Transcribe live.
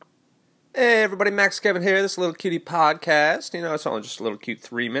Hey everybody, Max Kevin here. This little cutie podcast. It's only just a little cute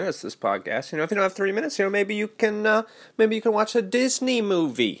 3 minutes. This podcast. If you don't have 3 minutes, maybe you can watch a Disney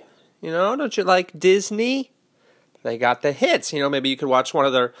movie. Don't you like Disney? They got the hits. Maybe you could watch one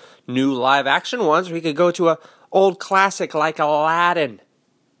of their new live action ones, or you could go to a old classic like Aladdin.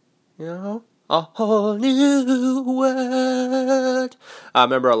 A whole new world. I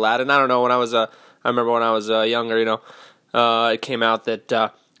remember Aladdin. I don't know when I remember when I was younger. It came out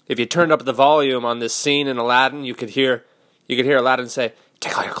that. If you turned up the volume on this scene in Aladdin, you could hear Aladdin say,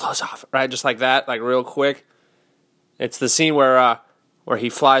 "Take all your clothes off," right? Just like that, like real quick. It's the scene where he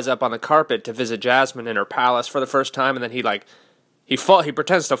flies up on the carpet to visit Jasmine in her palace for the first time, and then he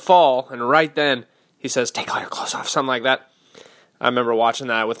pretends to fall, and right then he says, "Take all your clothes off," something like that. I remember watching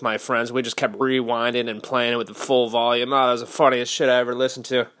that with my friends. We just kept rewinding and playing it with the full volume. Oh, that was the funniest shit I ever listened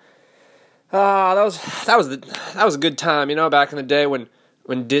to. That was a good time, back in the day when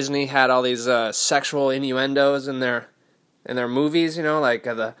Disney had all these sexual innuendos in their movies, like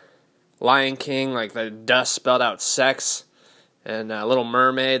the Lion King, like the dust spelled out sex, and Little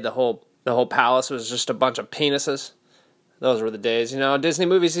Mermaid, the whole palace was just a bunch of penises. Those were the days, Disney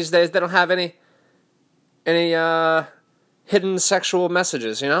movies these days, they don't have any hidden sexual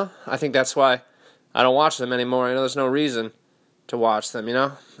messages, I think that's why I don't watch them anymore. There's no reason to watch them, I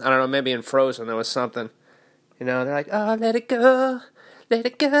don't know, maybe in Frozen there was something, they're like, "Oh, let it go. Let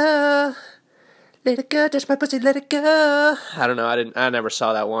it go, touch my pussy, let it go." I don't know, I never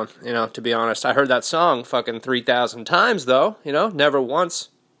saw that one, to be honest. I heard that song fucking 3,000 times, though, never once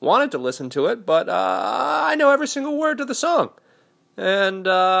wanted to listen to it, but I know every single word to the song. And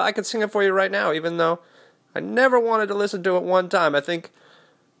I could sing it for you right now, even though I never wanted to listen to it one time. I think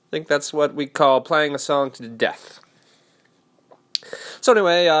that's what we call playing a song to death. So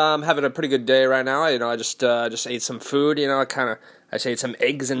anyway, I'm having a pretty good day right now. I just ate some food, I just ate some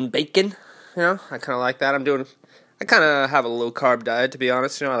eggs and bacon, I kind of like that. I kind of have a low-carb diet, to be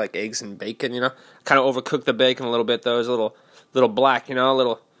honest, I like eggs and bacon, I kind of overcook the bacon a little bit, though. It's a little black, a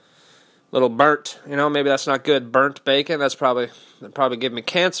little burnt, maybe that's not good. Burnt bacon, that'd probably give me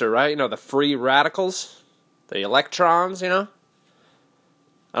cancer, right? The free radicals, the electrons, I don't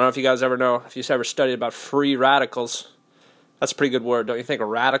know if you guys ever know, if you've ever studied about free radicals. That's a pretty good word, don't you think? A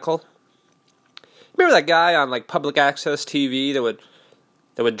radical? Remember that guy on like public access TV that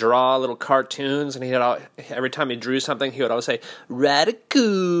would draw little cartoons, and every time he drew something, he would always say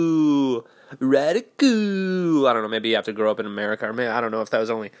 "radical, radical." I don't know. Maybe you have to grow up in America, or maybe I don't know if that was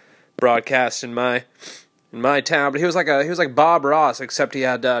only broadcast in my town. But he was like Bob Ross, except he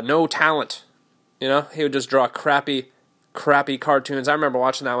had no talent. He would just draw crappy cartoons. I remember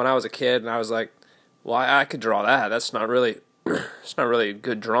watching that when I was a kid, and I was like, "Well, I could draw that. That's not really, it's not really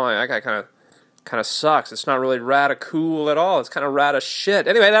good drawing. That guy kind of sucks. It's not really radical at all. It's kind of rad as shit."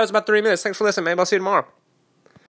 Anyway, that was about 3 minutes. Thanks for listening. Maybe I'll see you tomorrow.